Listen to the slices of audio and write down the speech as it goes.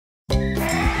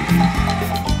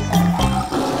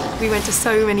We went to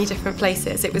so many different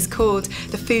places. It was called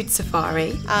the Food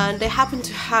Safari. And they happened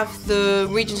to have the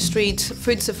Regent Street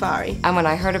Food Safari. And when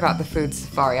I heard about the Food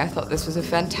Safari, I thought this was a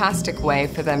fantastic way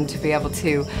for them to be able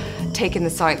to take in the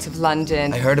sights of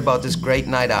London. I heard about this great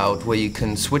night out where you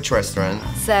can switch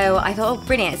restaurants. So I thought, oh,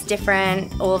 brilliant, it's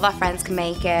different. All of our friends can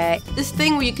make it. This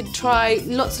thing where you could try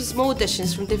lots of small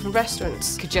dishes from different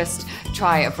restaurants. Could just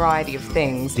try a variety of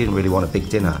things. Didn't really want a big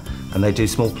dinner, and they do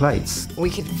small plates. We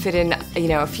could fit in,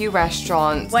 a few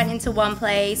restaurants. Went into one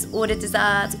place, ordered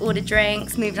desserts, ordered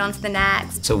drinks, moved on to the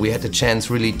next. So we had the chance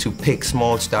really to pick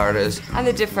small starters. And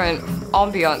the different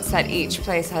ambience that each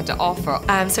place had to offer.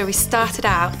 So we started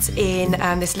out in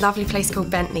this lovely place called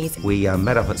Bentley's. We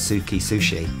met up at Suki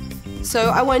Sushi. So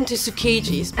I went to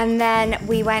Tsukiji's. And then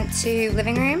we went to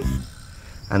living room.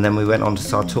 And then we went on to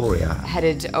Sartoria.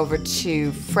 Headed over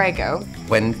to Frego.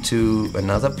 Went to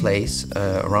another place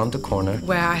around the corner.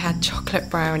 Where I had chocolate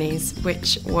brownies,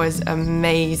 which was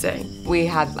amazing. We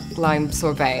had lime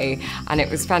sorbet, and it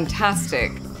was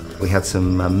fantastic. We had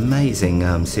some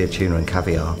amazing sea tuna and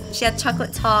caviar. She had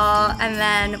chocolate tart and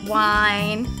then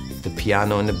wine. The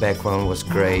piano in the background was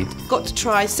great. Got to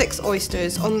try 6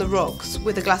 oysters on the rocks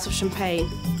with a glass of champagne.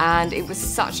 And it was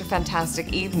such a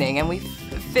fantastic evening, and we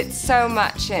fit so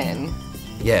much in.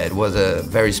 Yeah, it was a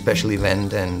very special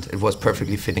event, and it was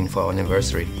perfectly fitting for our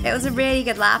anniversary. It was a really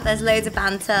good laugh. There's loads of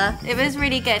banter. It was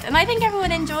really good, and I think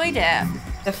everyone enjoyed it.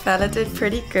 The fella did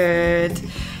pretty good.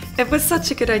 It was such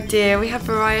a good idea. We had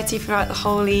variety throughout the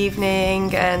whole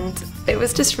evening, and it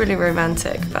was just really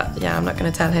romantic. But yeah, I'm not going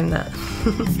to tell him that.